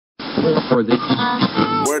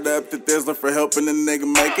Word up to Thizzler for helping the nigga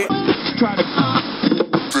make it.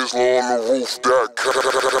 Thizzler on the roof.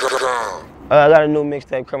 I got a new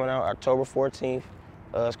mixtape coming out October 14th.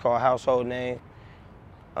 It's called Household Name.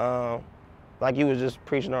 Like you was just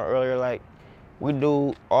preaching on earlier, like we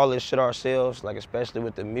do all this shit ourselves, like especially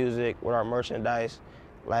with the music, with our merchandise.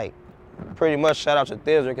 Like pretty much shout out to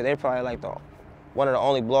Thizzler because they probably like one of the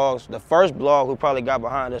only blogs, the first blog who probably got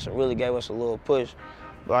behind us and really gave us a little push.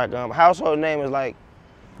 Like Household Name is like,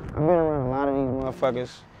 I've been around a lot of these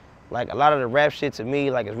motherfuckers. Like a lot of the rap shit to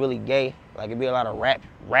me, like it's really gay. Like it'd be a lot of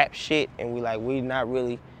rap shit, and we not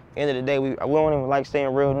really. End of the day, we don't even like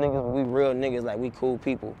saying real niggas, but we real niggas. Like we cool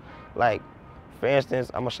people. Like for instance,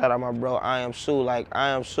 I'm gonna shout out my bro I Am Sue. Like I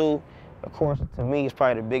Am Sue, of course, to me is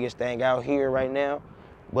probably the biggest thing out here right now.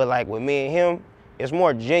 But like with me and him, it's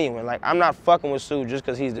more genuine. Like I'm not fucking with Sue just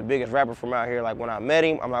because he's the biggest rapper from out here. Like when I met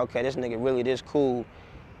him, I'm like, okay, this nigga really this cool,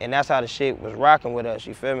 and that's how the shit was rocking with us.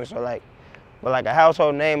 You feel me? So like. But like a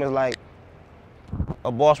household name is like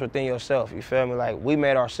a boss within yourself, you feel me? Like we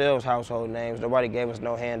made ourselves household names. Nobody gave us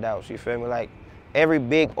no handouts, you feel me? Like every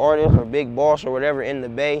big artist or big boss or whatever in the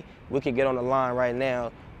Bay, we could get on the line right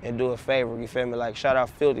now and do a favor, you feel me? Like shout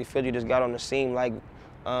out Filthy. Filthy just got on the Seem Like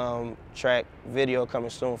track video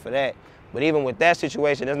coming soon for that. But even with that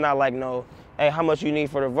situation, it's not like no, hey, how much you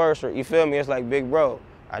need for the verse? Or you feel me? It's like, big bro,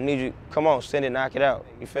 I need you, come on, send it, knock it out.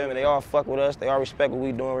 You feel me? They all fuck with us. They all respect what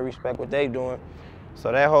we doing. We respect what they doing. So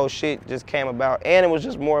that whole shit just came about. And it was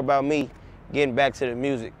just more about me getting back to the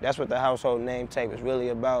music. That's what the Household Name tape is really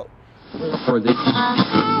about. Word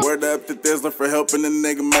up to Thizzler for helping the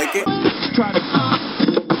nigga make it.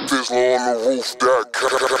 Thizzler on the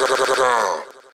roof.